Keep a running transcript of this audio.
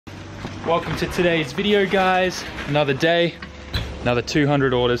Welcome to today's video, guys. Another day, another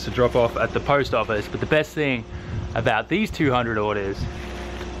 200 orders to drop off at the post office. But the best thing about these 200 orders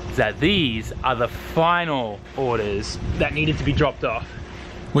is that these are the final orders that needed to be dropped off.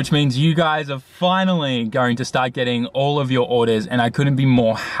 Which means you guys are finally going to start getting all of your orders, and I couldn't be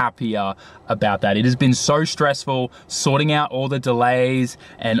more happier about that. It has been so stressful sorting out all the delays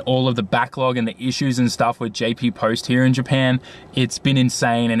and all of the backlog and the issues and stuff with JP Post here in Japan. It's been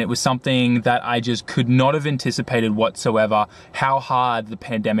insane, and it was something that I just could not have anticipated whatsoever, how hard the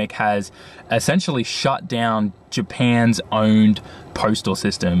pandemic has essentially shut down Japan's owned postal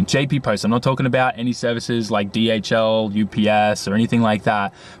system. JP Post, I'm not talking about any services like DHL, UPS, or anything like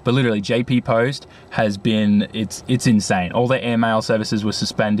that, but literally JP Post has been, it's insane. All their airmail services were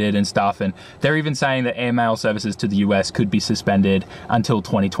suspended and stuff, and they're even saying that airmail services to the US could be suspended until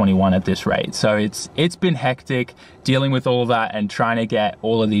 2021 at this rate. So it's been hectic dealing with all that and trying to get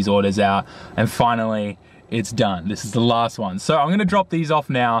all of these orders out, and finally it's done. This is the last one. So I'm gonna drop these off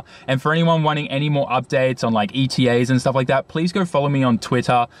now. And for anyone wanting any more updates on like ETAs and stuff like that, please go follow me on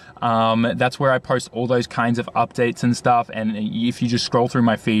Twitter. That's where I post all those kinds of updates and stuff. And if you just scroll through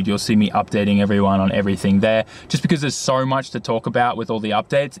my feed, you'll see me updating everyone on everything there. Just because there's so much to talk about with all the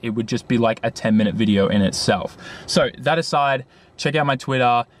updates, it would just be like a 10-minute video in itself. So that aside, check out my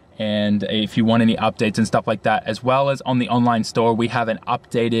Twitter. And if you want any updates and stuff like that, as well as on the online store, we have an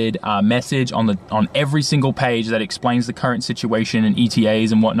updated message on every single page that explains the current situation and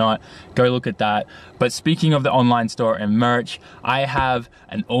ETAs and whatnot. Go look at that. But speaking of the online store and merch, I have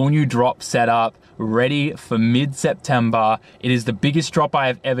an all new drop set up, ready for mid-September. It is the biggest drop I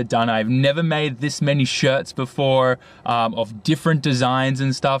have ever done. I've never made this many shirts before of different designs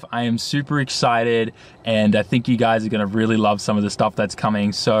and stuff. I am super excited, and I think you guys are gonna really love some of the stuff that's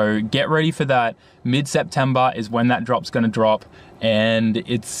coming. So get ready for that. Mid-September is when that drop's gonna drop, and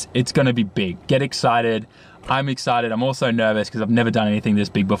it's gonna be big. Get excited. I'm excited. I'm also nervous because I've never done anything this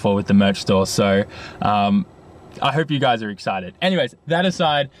big before with the merch store. So I hope you guys are excited. Anyways, that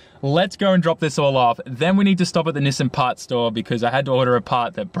aside, let's go and drop this all off. Then we need to stop at the Nissan parts store because I had to order a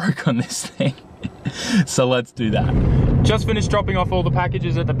part that broke on this thing. So let's do that. Just finished dropping off all the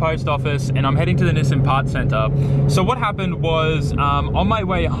packages at the post office, and I'm heading to the Nissan parts center. So what happened was, on my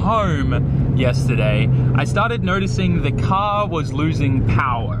way home yesterday, I started noticing the car was losing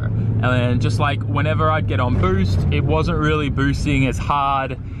power. And just like whenever I'd get on boost, it wasn't really boosting as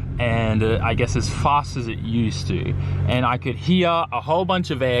hard and I guess as fast as it used to. And I could hear a whole bunch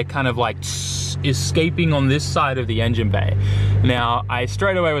of air kind of like escaping on this side of the engine bay. Now, I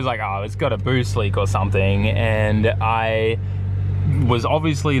straight away was like, oh, it's got a boost leak or something. And I was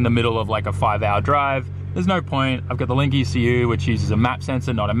obviously in the middle of like a 5-hour drive. There's no point. I've got the Link ECU, which uses a map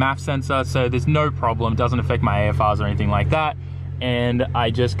sensor, not a MAF sensor. So there's no problem. It doesn't affect my AFRs or anything like that. And I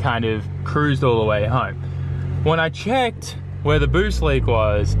just kind of cruised all the way home. When I checked where the boost leak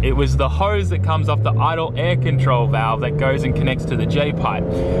was, it was the hose that comes off the idle air control valve that goes and connects to the J-pipe.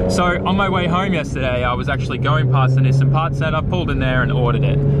 So on my way home yesterday, I was actually going past the Nissan parts center, pulled in there and ordered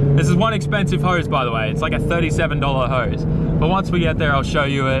it. This is one expensive hose, by the way. It's like a $37 hose. But once we get there, I'll show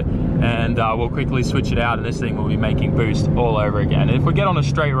you it, and we'll quickly switch it out, and this thing will be making boost all over again. And if we get on a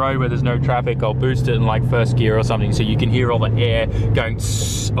straight road where there's no traffic, I'll boost it in like first gear or something so you can hear all the air going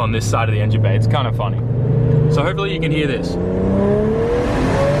on this side of the engine bay. It's kind of funny. So hopefully you can hear this.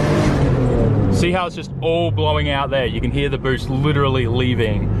 See how it's just all blowing out there? You can hear the boost literally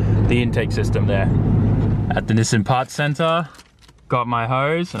leaving the intake system there. At the Nissan Parts Center, got my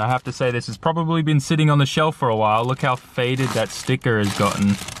hose, and I have to say this has probably been sitting on the shelf for a while. Look how faded that sticker has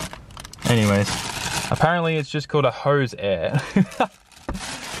gotten. Anyways, apparently it's just called a hose air.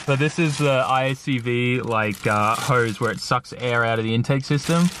 So this is the IACV like hose where it sucks air out of the intake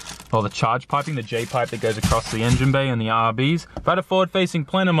system, or the charge piping, the J-pipe that goes across the engine bay and the RBs. If I had a forward-facing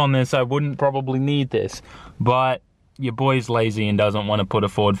plenum on this, I wouldn't probably need this, but your boy's lazy and doesn't want to put a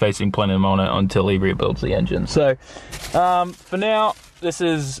forward-facing plenum on it until he rebuilds the engine. So for now, this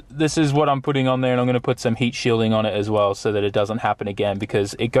is what I'm putting on there, and I'm going to put some heat shielding on it as well so that it doesn't happen again,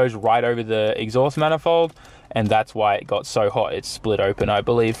 because it goes right over the exhaust manifold, and that's why it got so hot. It's split open, I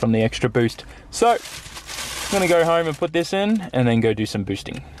believe, from the extra boost. So I'm gonna go home and put this in and then go do some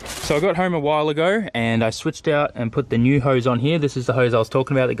boosting. So I got home a while ago and I switched out and put the new hose on here. This is the hose I was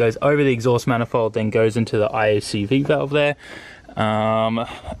talking about that goes over the exhaust manifold, then goes into the IACV valve there.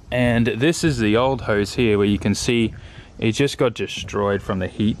 And this is the old hose here where you can see it just got destroyed from the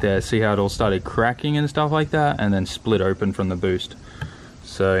heat there. See how it all started cracking and stuff like that, and then split open from the boost.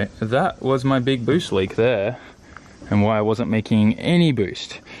 So that was my big boost leak there. and why I wasn't making any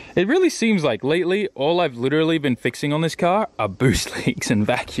boost. It really seems like lately, all I've literally been fixing on this car are boost leaks and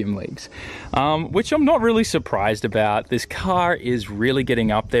vacuum leaks, which I'm not really surprised about. This car is really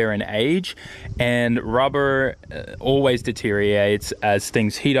getting up there in age, and rubber always deteriorates as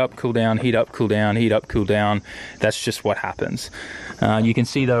things heat up, cool down, heat up, cool down, heat up, cool down. That's just what happens. You can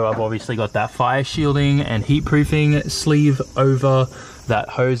see though, I've obviously got that fire shielding and heat proofing sleeve over that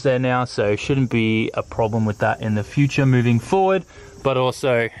hose there now, so shouldn't be a problem with that in the future moving forward. But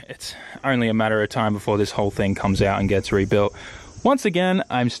also, it's only a matter of time before this whole thing comes out and gets rebuilt. Once again,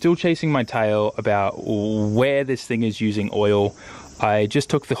 I'm still chasing my tail about where this thing is using oil. I just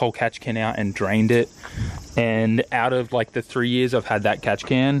took the whole catch can out and drained it, and out of like the 3 years I've had that catch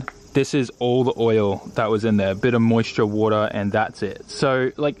can, this is all the oil that was in there, a bit of moisture, water, and that's it.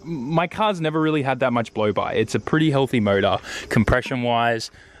 So like, my car's never really had that much blow by. It's a pretty healthy motor compression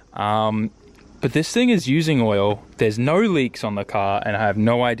wise, but this thing is using oil. There's no leaks on the car, and I have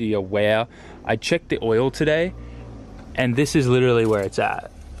no idea where. I checked the oil today, and this is literally where it's at.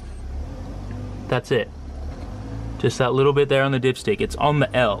 That's it. Just that little bit there on the dipstick. It's on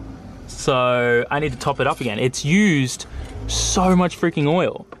the L. So I need to top it up again. It's used so much freaking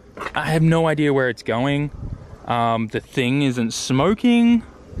oil. I have no idea where it's going. The thing isn't smoking.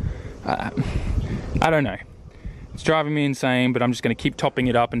 I don't know. It's driving me insane, but I'm just gonna keep topping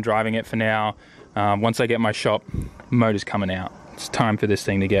it up and driving it for now. Once I get my shop motors coming out, it's time for this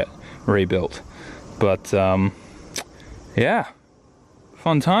thing to get rebuilt. But yeah,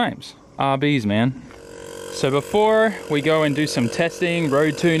 fun times. RBs, man. So before we go and do some testing,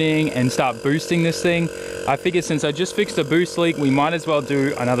 road tuning, and start boosting this thing, I figured since I just fixed a boost leak, we might as well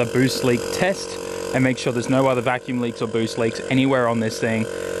do another boost leak test and make sure there's no other vacuum leaks or boost leaks anywhere on this thing,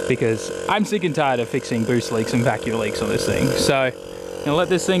 because I'm sick and tired of fixing boost leaks and vacuum leaks on this thing. So I'm gonna let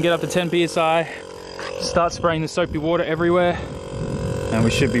this thing get up to 10 PSI, start spraying the soapy water everywhere, and we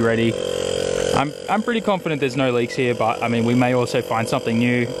should be ready. I'm pretty confident there's no leaks here, but I mean, we may also find something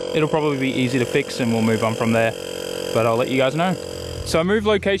new. It'll probably be easy to fix and we'll move on from there, but I'll let you guys know. So I moved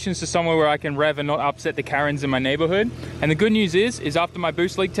locations to somewhere where I can rev and not upset the Karens in my neighborhood. And the good news is after my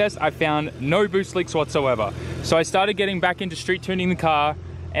boost leak test, I found no boost leaks whatsoever. So I started getting back into street tuning the car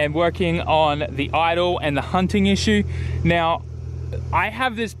and working on the idle and the hunting issue. Now, I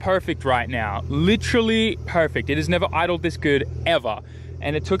have this perfect right now, literally perfect. It has never idled this good ever.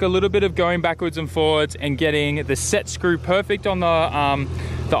 And it took a little bit of going backwards and forwards and getting the set screw perfect on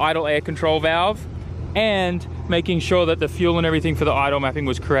the idle air control valve, and making sure that the fuel and everything for the idle mapping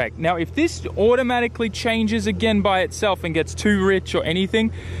was correct. Now, if this automatically changes again by itself and gets too rich or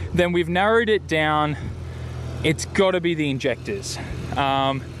anything, then we've narrowed it down. It's gotta be the injectors.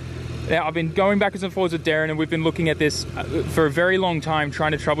 Now, I've been going backwards and forwards with Darren, and we've been looking at this for a very long time,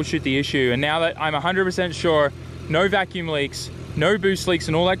 trying to troubleshoot the issue. And now that I'm 100% sure, no vacuum leaks, no boost leaks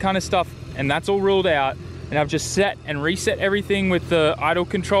and all that kind of stuff, and that's all ruled out, and I've just set and reset everything with the idle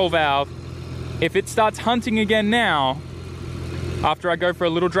control valve. If it starts hunting again now, after I go for a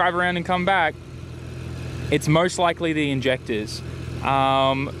little drive around and come back, it's most likely the injectors,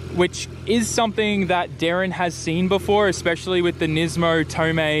 which is something that Darren has seen before, especially with the Nismo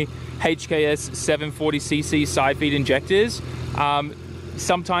Tomei HKS 740cc side feed injectors.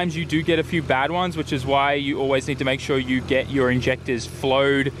 Sometimes you do get a few bad ones, which is why you always need to make sure you get your injectors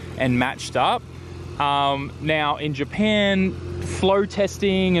flowed and matched up. Now in Japan, flow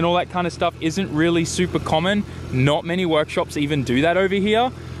testing and all that kind of stuff isn't really super common. Not many workshops even do that over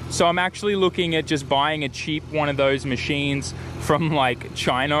here. So I'm actually looking at just buying a cheap one of those machines from like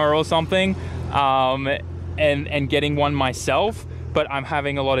China or something, and getting one myself. But I'm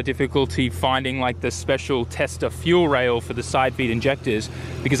having a lot of difficulty finding like the special tester fuel rail for the side feed injectors,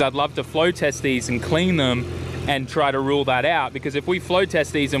 because I'd love to flow test these and clean them and try to rule that out. Because if we flow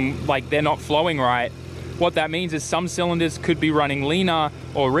test these and like they're not flowing right, what that means is some cylinders could be running leaner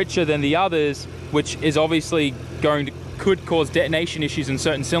or richer than the others, which is obviously could cause detonation issues in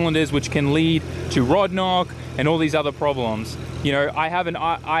certain cylinders, which can lead to rod knock and all these other problems. You know, I have a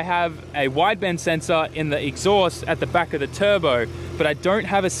wideband sensor in the exhaust at the back of the turbo, but I don't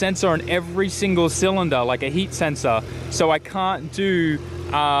have a sensor on every single cylinder, like a heat sensor, so I can't do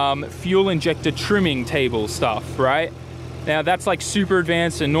fuel injector trimming table stuff, right? Now that's like super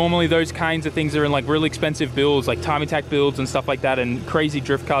advanced, and normally those kinds of things are in like really expensive builds, like time attack builds and stuff like that, and crazy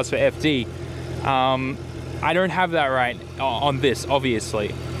drift cars for FD. I don't have that right on this,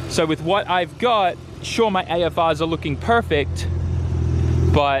 obviously. So with what I've got, sure, my AFRs are looking perfect,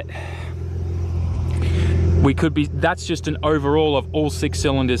 but that's just an overall of all 6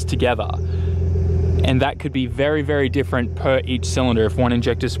 cylinders together. And that could be very, very different per each cylinder if one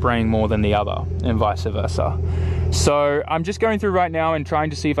injector is spraying more than the other, and vice versa. So I'm just going through right now and trying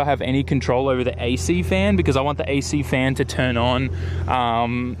to see if I have any control over the AC fan, because I want the AC fan to turn on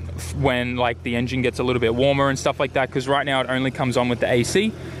when like the engine gets a little bit warmer and stuff like that, because right now it only comes on with the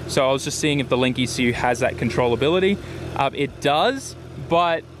AC. So I was just seeing if the Link ECU has that controllability. It does,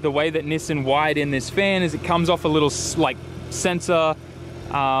 but the way that Nissan wired in this fan is it comes off a little like sensor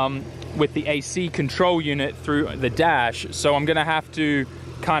with the AC control unit through the dash. So I'm gonna have to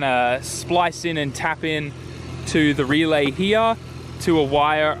kind of splice in and tap in to the relay here to a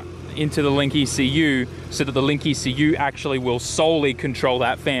wire into the Link ECU, so that the Link ECU actually will solely control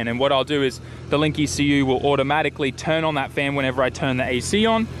that fan. And what I'll do is the Link ECU will automatically turn on that fan whenever I turn the AC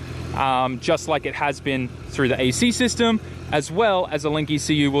on, just like it has been through the AC system, as well as the Link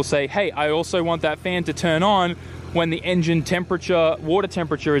ECU will say, hey, I also want that fan to turn on when the engine temperature, water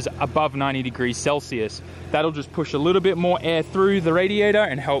temperature is above 90 degrees Celsius. That'll just push a little bit more air through the radiator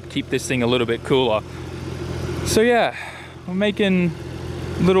and help keep this thing a little bit cooler. So yeah, we're making,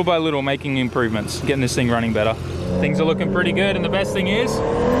 little by little, making improvements, getting this thing running better. Things are looking pretty good, and the best thing is,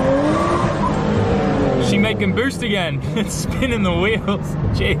 she making boost again. It's spinning the wheels,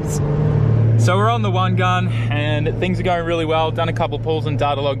 jeez. So we're on the one gun, and things are going really well. Done a couple pulls and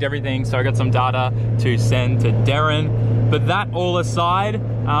data logged everything, so I got some data to send to Darren. But that all aside,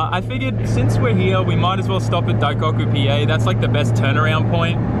 I figured since we're here, we might as well stop at Daikoku, PA. That's like the best turnaround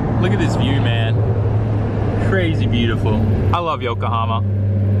point. Look at this view, man. Crazy beautiful. I love Yokohama.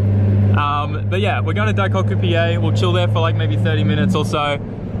 But yeah, we're going to Daikoku, PA. We'll chill there for like maybe 30 minutes or so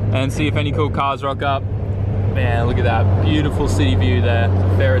and see if any cool cars rock up. Man, look at that beautiful city view there.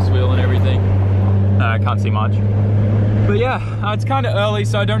 Ferris wheel and everything. I can't see much. But yeah, it's kind of early,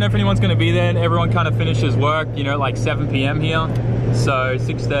 so I don't know if anyone's going to be there. Everyone kind of finishes work, you know, like 7 p.m. here. So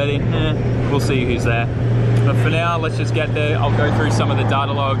 6:30, we'll see who's there. But for now, let's just get there. I'll go through some of the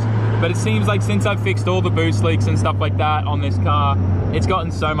data logs. But it seems like since I've fixed all the boost leaks and stuff like that on this car, it's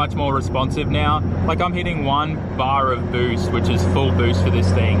gotten so much more responsive now. Like I'm hitting 1 bar of boost, which is full boost for this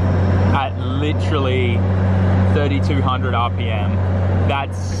thing, at literally 3,200 RPM.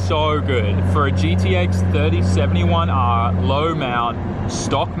 That's so good. For a GTX 3071R low mount,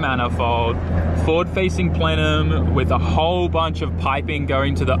 stock manifold, forward facing plenum with a whole bunch of piping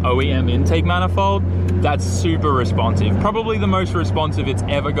going to the OEM intake manifold, that's super responsive. Probably the most responsive it's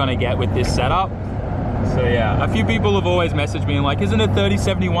ever gonna get with this setup. So yeah, a few people have always messaged me and like, isn't a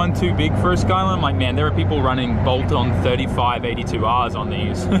 3071 too big for a Skyline? I'm like, man, there are people running bolt-on 3582Rs on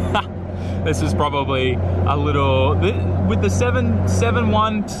these. This is probably a little, with the 7.1,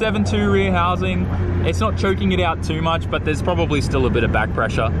 7.2 rear housing, it's not choking it out too much, but there's probably still a bit of back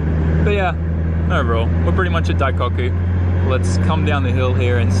pressure. But yeah, overall, we're pretty much at Daikoku. Let's come down the hill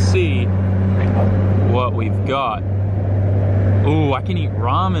here and see what we've got. Ooh, I can eat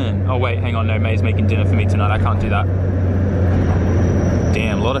ramen. Oh wait, hang on, no, May's making dinner for me tonight. I can't do that.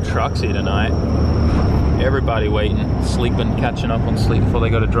 Damn, a lot of trucks here tonight. Everybody waiting, sleeping, catching up on sleep before they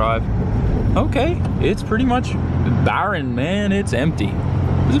go to drive. Okay, it's pretty much barren, man. It's empty.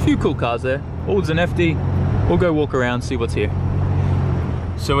 There's a few cool cars there. Oh, it's an FD. We'll go walk around, see what's here.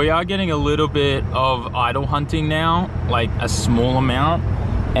 So we are getting a little bit of idle hunting now, like a small amount.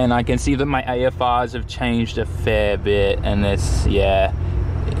 And I can see that my AFRs have changed a fair bit, and this, yeah,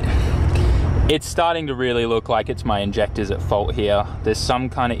 it's starting to really look like it's my injectors at fault here. There's some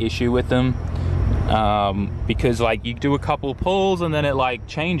kind of issue with them, because like you do a couple pulls and then it like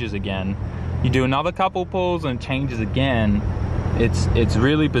changes again. You do another couple pulls and it changes again. It's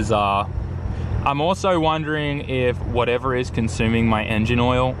really bizarre. I'm also wondering if whatever is consuming my engine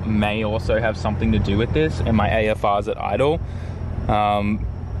oil may also have something to do with this and my AFRs at idle.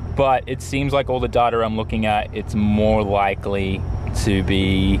 But it seems like all the data I'm looking at, it's more likely to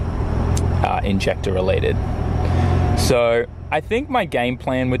be injector related. So I think my game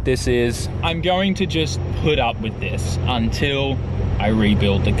plan with this is I'm going to just put up with this until I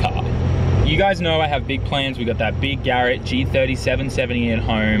rebuild the car. You guys know I have big plans. We got that big Garrett G3770 at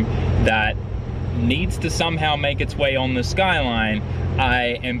home that needs to somehow make its way on the Skyline.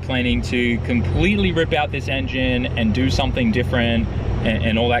 I am planning to completely rip out this engine and do something different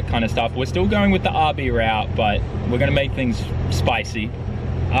and all that kind of stuff. We're still going with the RB route, but we're gonna make things spicy.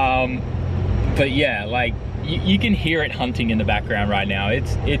 But yeah, like you can hear it hunting in the background right now.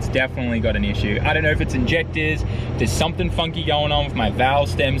 It's definitely got an issue. I don't know if it's injectors, there's something funky going on with my valve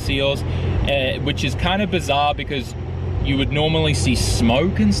stem seals, which is kind of bizarre because you would normally see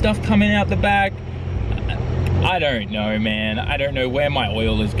smoke and stuff coming out the back. I don't know, man. I don't know where my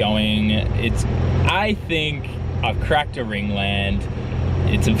oil is going. I think I've cracked a ringland.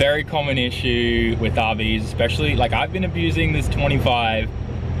 It's a very common issue with RVs, especially like I've been abusing this 25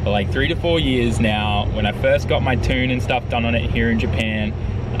 for like 3 to 4 years now. When I first got my tune and stuff done on it here in Japan,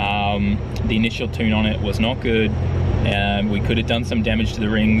 the initial tune on it was not good. We could have done some damage to the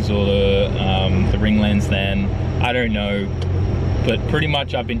rings or the ring lens then. I don't know. But pretty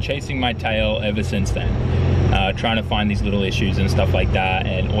much I've been chasing my tail ever since then. Trying to find these little issues and stuff like that,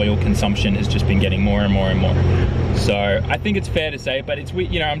 and oil consumption has just been getting more and more and more. So I think it's fair to say, but it's,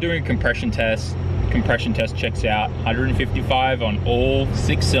 you know, I'm doing a compression test. Compression test checks out 155 on all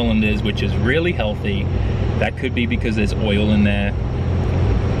 6 cylinders, which is really healthy. That could be because there's oil in there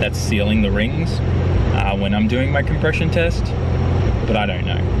that's sealing the rings when I'm doing my compression test, but I don't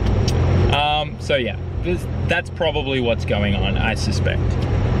know. So yeah, that's probably what's going on, I suspect.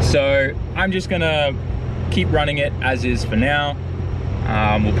 So I'm just gonna keep running it as is for now.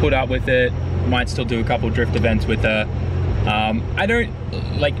 We'll put up with it. Might still do a couple drift events with her. I don't,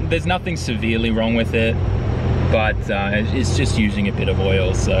 like, there's nothing severely wrong with it, but it's just using a bit of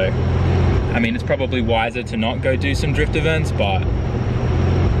oil. So, I mean, it's probably wiser to not go do some drift events, but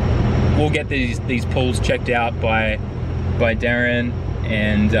we'll get these pulls checked out by Darren,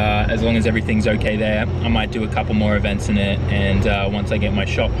 and as long as everything's okay there, I might do a couple more events in it, and once I get my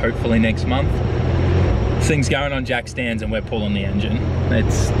shop, hopefully next month, things going on jack stands and we're pulling the engine.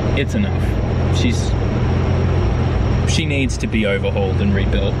 It's enough. She needs to be overhauled and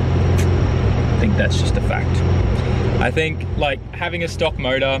rebuilt. I think that's just a fact. I think, like, having a stock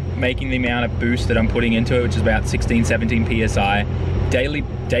motor, making the amount of boost that I'm putting into it, which is about 16, 17 PSI,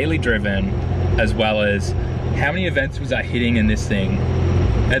 daily driven, as well as how many events was I hitting in this thing?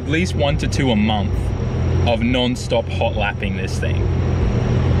 At least 1 to 2 a month of non-stop hot lapping this thing.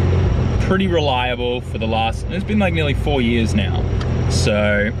 Pretty reliable for the last, it's been like nearly 4 years now.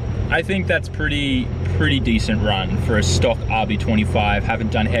 So I think that's pretty decent run for a stock RB25.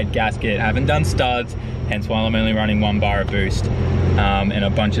 Haven't done head gasket, haven't done studs, hence why I'm only running 1 bar of boost, and a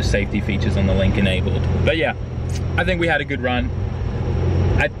bunch of safety features on the link enabled. But yeah, I think we had a good run.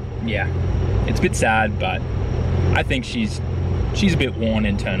 Yeah, it's a bit sad, but I think she's a bit worn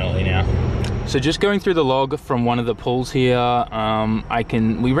internally now. So just going through the log from one of the pulls here,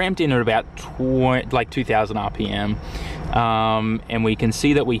 we ramped in at about 2000 RPM, and we can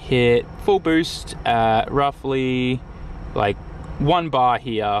see that we hit full boost at roughly like 1 bar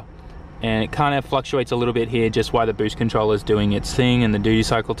here, and it kind of fluctuates a little bit here just while the boost controller is doing its thing in the duty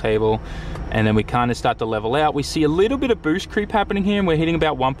cycle table, and then we kind of start to level out. We see a little bit of boost creep happening here, and we're hitting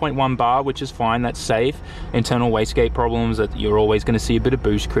about 1.1 bar, which is fine, that's safe. Internal wastegate problems, that you're always going to see a bit of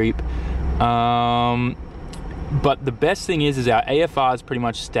boost creep. But the best thing is our AFRs pretty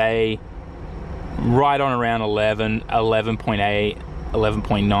much stay right on around 11, 11.8,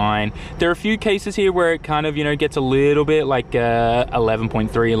 11.9. There are a few cases here where it kind of, you know, gets a little bit like 11.3,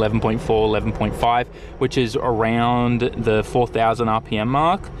 11.4, 11.5, which is around the 4000 RPM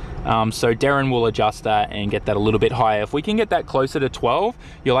mark. So Darren will adjust that and get that a little bit higher. If we can get that closer to 12,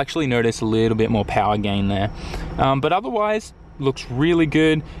 you'll actually notice a little bit more power gain there. But otherwise, looks really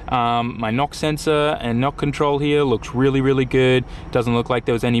good. My knock sensor and knock control here looks really good. Doesn't look like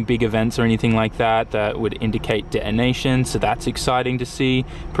there was any big events or anything like that would indicate detonation, so that's exciting to see.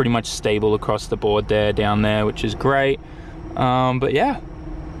 Pretty much stable across the board there, down there, which is great. But yeah,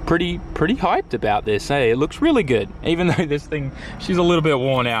 pretty hyped about this. Hey, it looks really good, even though this thing, she's a little bit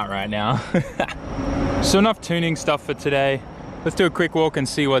worn out right now. So enough tuning stuff for today. Let's do a quick walk and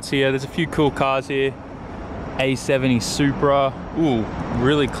see what's here. There's a few cool cars here. A70 Supra, ooh,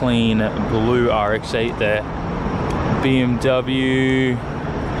 really clean blue RX-8 there. BMW,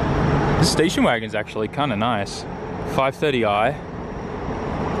 the station wagon's actually kind of nice. 530i,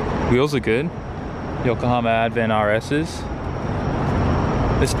 wheels are good. Yokohama Advent RS's.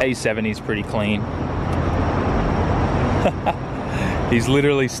 This A70 is pretty clean. He's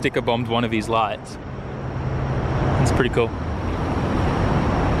literally sticker bombed one of his lights. That's pretty cool.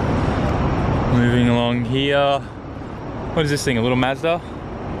 Moving along here. What is this thing, a little Mazda?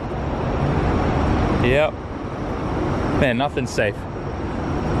 Yep. Man, nothing's safe.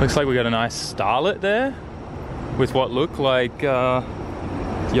 Looks like we got a nice Starlet there with what look like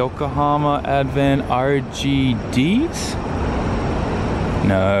Yokohama Advent RGDs?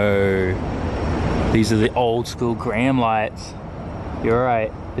 No. These are the old school Graham lights. You're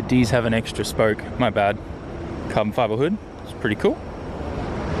right, the D's have an extra spoke. My bad. Carbon fiber hood, it's pretty cool.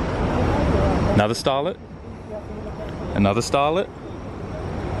 Another Starlet. Another Starlet.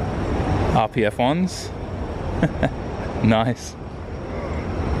 RPF ones. Nice.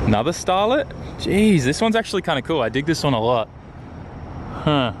 Another Starlet. Jeez, this one's actually kind of cool. I dig this one a lot.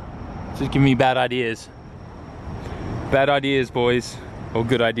 Huh. Just giving me bad ideas. Bad ideas, boys. Or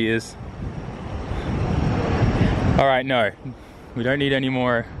good ideas. Alright, no. We don't need any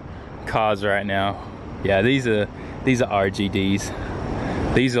more cars right now. Yeah, these are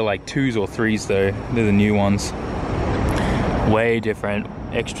RGDs. These are like 2s or 3s though. They're the new ones. Way different.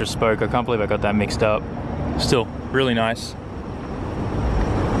 Extra spoke. I can't believe I got that mixed up. Still, really nice.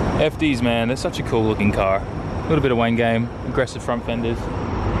 FDs, man, they're such a cool looking car. A little bit of Wayne game, aggressive front fenders.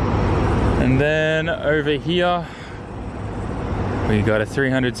 And then over here, we got a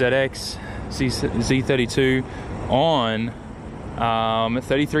 300ZX Z32 on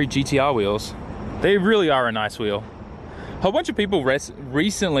 33 GTR wheels. They really are a nice wheel. A whole bunch of people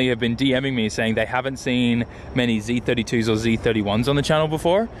recently have been DMing me saying they haven't seen many Z32s or Z31s on the channel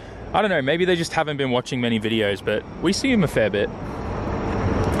before. I don't know, maybe they just haven't been watching many videos, but we see them a fair bit.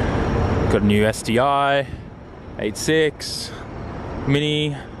 Got a new STI, 8.6,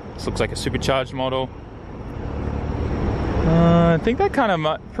 Mini. This looks like a supercharged model. I think that kind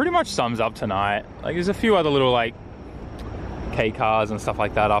of pretty much sums up tonight. Like, there's a few other little like K cars and stuff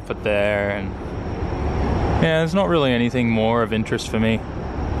like that up at there, and yeah, there's not really anything more of interest for me.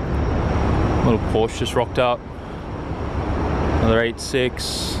 Little Porsche just rocked up. Another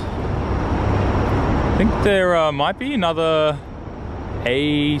 8.6. I think there might be another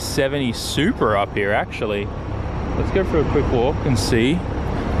A70 Super up here actually. Let's go for a quick walk and see.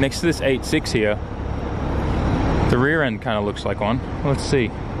 Next to this 8.6 here. The rear end kind of looks like one. Let's see.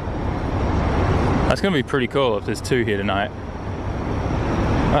 That's gonna be pretty cool if there's 2 here tonight.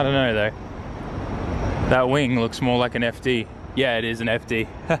 I don't know though. That wing looks more like an FD. Yeah, it is an FD.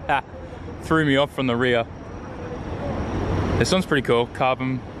 Threw me off from the rear. This one's pretty cool.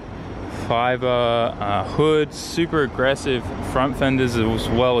 Carbon fiber hood, super aggressive front fenders as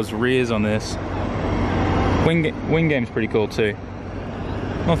well as rears on this. Wing game's pretty cool too.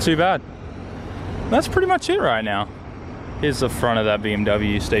 Not too bad. That's pretty much it right now. Here's the front of that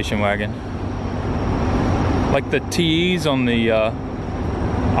BMW station wagon. Like the TEs on the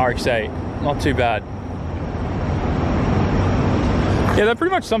RX-8, not too bad. Yeah, that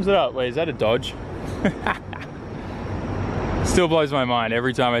pretty much sums it up. Wait, is that a Dodge? Still blows my mind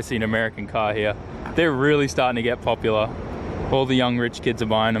every time I see an American car here. They're really starting to get popular. All the young rich kids are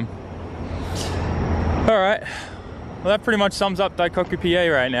buying them. All right, well that pretty much sums up Daikoku PA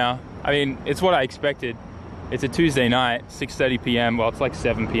right now. I mean, it's what I expected. It's a Tuesday night, 6:30 p.m. Well, it's like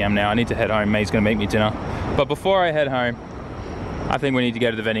 7 p.m. now. I need to head home. May's gonna make me dinner. But before I head home, I think we need to go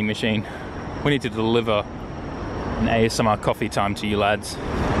to the vending machine. We need to deliver an ASMR coffee time to you lads.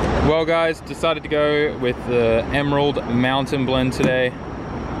 Well guys, decided to go with the Emerald Mountain Blend today.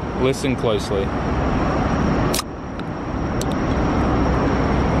 Listen closely.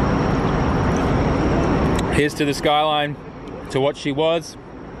 Here's to the Skyline, to what she was,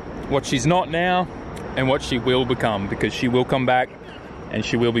 what she's not now, and what she will become, because she will come back and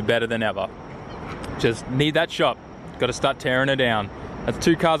she will be better than ever. Just need that shop. Got to start tearing her down. That's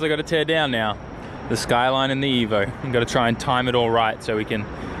 2 cars I got to tear down now. The Skyline and the Evo. I've got to try and time it all right so we can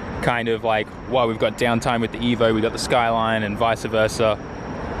kind of like, while we've got downtime with the Evo, we got the Skyline, and vice versa.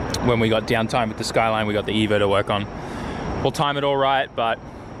 When we got downtime with the Skyline, we got the Evo to work on. We'll time it all right, but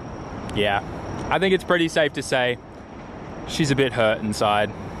yeah. I think it's pretty safe to say she's a bit hurt inside,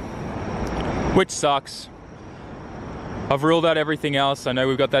 which sucks. I've ruled out everything else. I know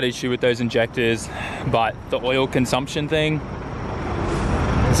we've got that issue with those injectors, but the oil consumption thing,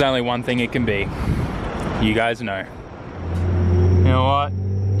 there's only one thing it can be. You guys know. You know what?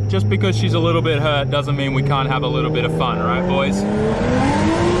 Just because she's a little bit hurt doesn't mean we can't have a little bit of fun, right, boys?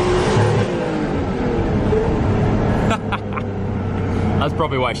 That's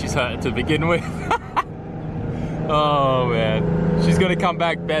probably why she's hurt to begin with. Oh man, she's gonna come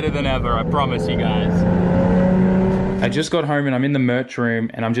back better than ever, I promise you guys. I just got home and I'm in the merch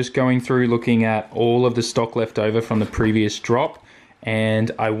room and I'm just going through looking at all of the stock left over from the previous drop. And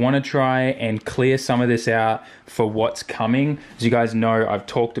I want to try and clear some of this out for what's coming. As you guys know, I've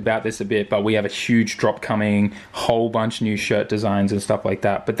talked about this a bit, but we have a huge drop coming, whole bunch new shirt designs and stuff like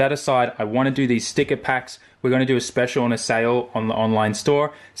that. But that aside, I want to do these sticker packs. We're going to do a special on a sale on the online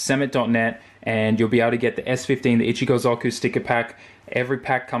store, SAMMIT.net, and you'll be able to get the S15, the Ichigozoku sticker pack. Every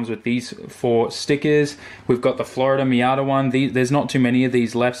pack comes with these 4 stickers. We've got the Florida Miata one. There's not too many of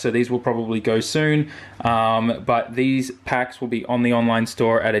these left, so these will probably go soon. But these packs will be on the online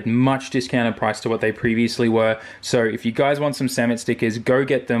store at a much discounted price to what they previously were. So if you guys want some SAMMIT stickers, go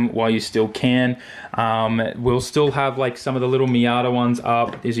get them while you still can. We'll still have like some of the little Miata ones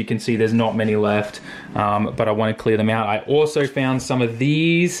up. As you can see, there's not many left, but I want to clear them out. I also found some of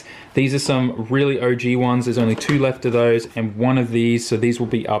these. These are some really OG ones. There's only 2 left of those and 1 of these, so these will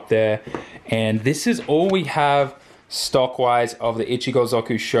be up there. And this is all we have stock-wise of the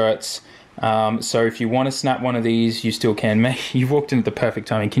Ichigo-Zoku shirts. So if you want to snap one of these, you still can. Man, you've walked in at the perfect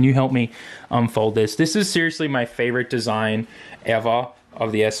timing. Can you help me unfold this? This is seriously my favorite design ever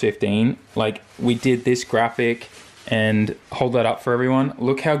of the S15. Like, we did this graphic, and hold that up for everyone.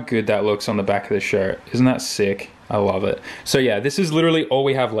 Look how good that looks on the back of the shirt. Isn't that sick? I love it. So yeah, this is literally all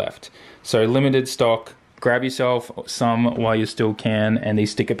we have left. So limited stock. Grab yourself some while you still can, and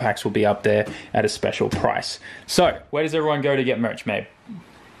these sticker packs will be up there at a special price. So where does everyone go to get merch, Mabe?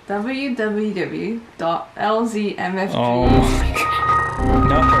 www.lzmfg. Oh my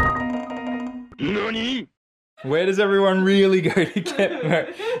god. No. Nani? Where does everyone really go to get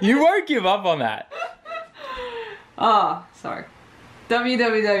merch? You won't give up on that. Oh, sorry.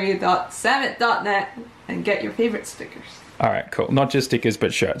 www.sammit.net and get your favorite stickers. All right, cool. Not just stickers,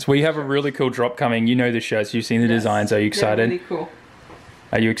 but shirts. We have a really cool drop coming. You know the shirts. You've seen the designs. Are you excited? They're really cool.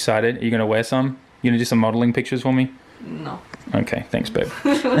 Are you excited? Are you going to wear some? You going to do some modeling pictures for me? No. Okay, thanks, babe.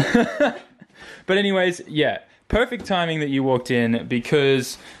 But anyways, yeah. Perfect timing that you walked in,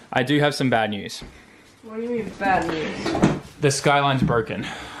 because I do have some bad news. What do you mean bad news? The Skyline's broken.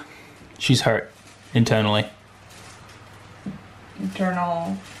 She's hurt internally.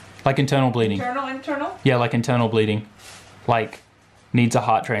 Internal. Like internal bleeding. Internal? Yeah, like internal bleeding. Like, needs a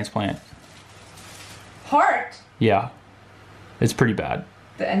heart transplant. Heart? Yeah. It's pretty bad.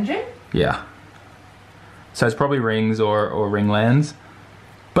 The engine? Yeah. So it's probably rings or ringlands.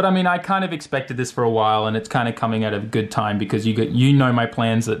 But I mean, I kind of expected this for a while, and it's kind of coming at a good time, because you know my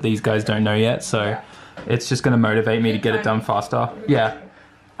plans that these guys don't know yet, so it's just going to motivate me to get it done faster. Yeah.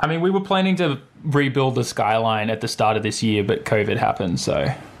 I mean, we were planning to rebuild the Skyline at the start of this year, but COVID happened,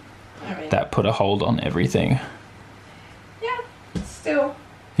 so that put a hold on everything. Yeah, still.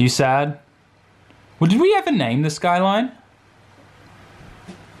 You sad? Well, did we ever name the Skyline?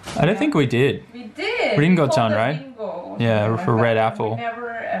 I don't think we did. We did. Ringo-chan, right? Ringo. Yeah, for Red Apple.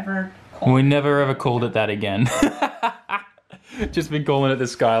 We never ever called it that again. Just been calling it the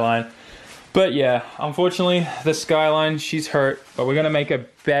Skyline. But yeah, unfortunately, the Skyline, she's hurt, but we're gonna make her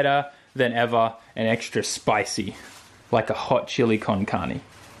better than ever and extra spicy, like a hot chili con carne.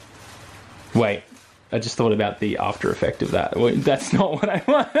 Wait, I just thought about the after effect of that. Wait, that's not what I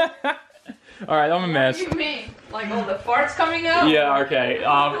want. All right, I'm a mess. What do you mean? Like all the farts coming out? Yeah, okay.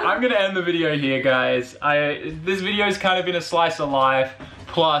 I'm gonna end the video here, guys. This video's kind of been a slice of life,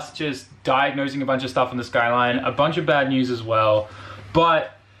 plus just diagnosing a bunch of stuff on the Skyline, a bunch of bad news as well,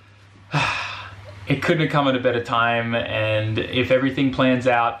 but it couldn't have come at a better time. And if everything plans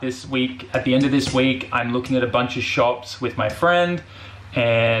out this week, at the end of this week, I'm looking at a bunch of shops with my friend,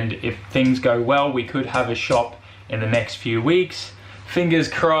 and if things go well, we could have a shop in the next few weeks. Fingers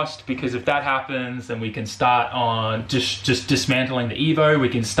crossed, because if that happens, then we can start on just dismantling the Evo. We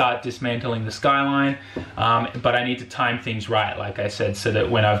can start dismantling the Skyline, but I need to time things right, like I said, so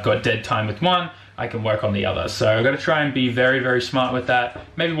that when I've got dead time with one, I can work on the other. So I've got to try and be very, very smart with that.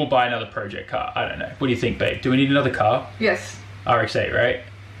 Maybe we'll buy another project car. I don't know. What do you think, babe? Do we need another car? Yes. RX-8, right?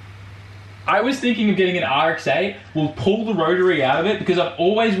 I was thinking of getting an RX-8. We'll pull the rotary out of it, because I've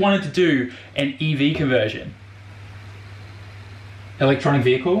always wanted to do an EV conversion. Electronic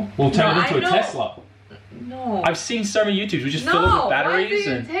vehicle? We'll turn it into a Tesla. No. I've seen so many YouTubes. We just fill it with batteries.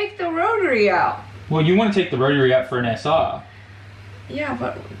 Why do you take the rotary out? Well, you want to take the rotary out for an SR. Yeah,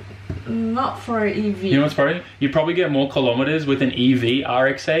 but not for an EV. You know what's funny? You probably get more kilometers with an EV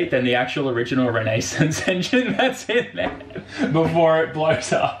RX-8 than the actual original Renaissance engine that's in there before it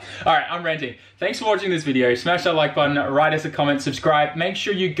blows up. All right, I'm ranting. Thanks for watching this video. Smash that like button, write us a comment, subscribe. Make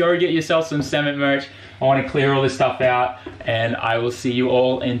sure you go get yourself some SAMMIT merch. I want to clear all this stuff out, and I will see you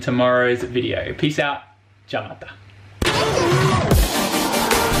all in tomorrow's video. Peace out. Ciao, mata.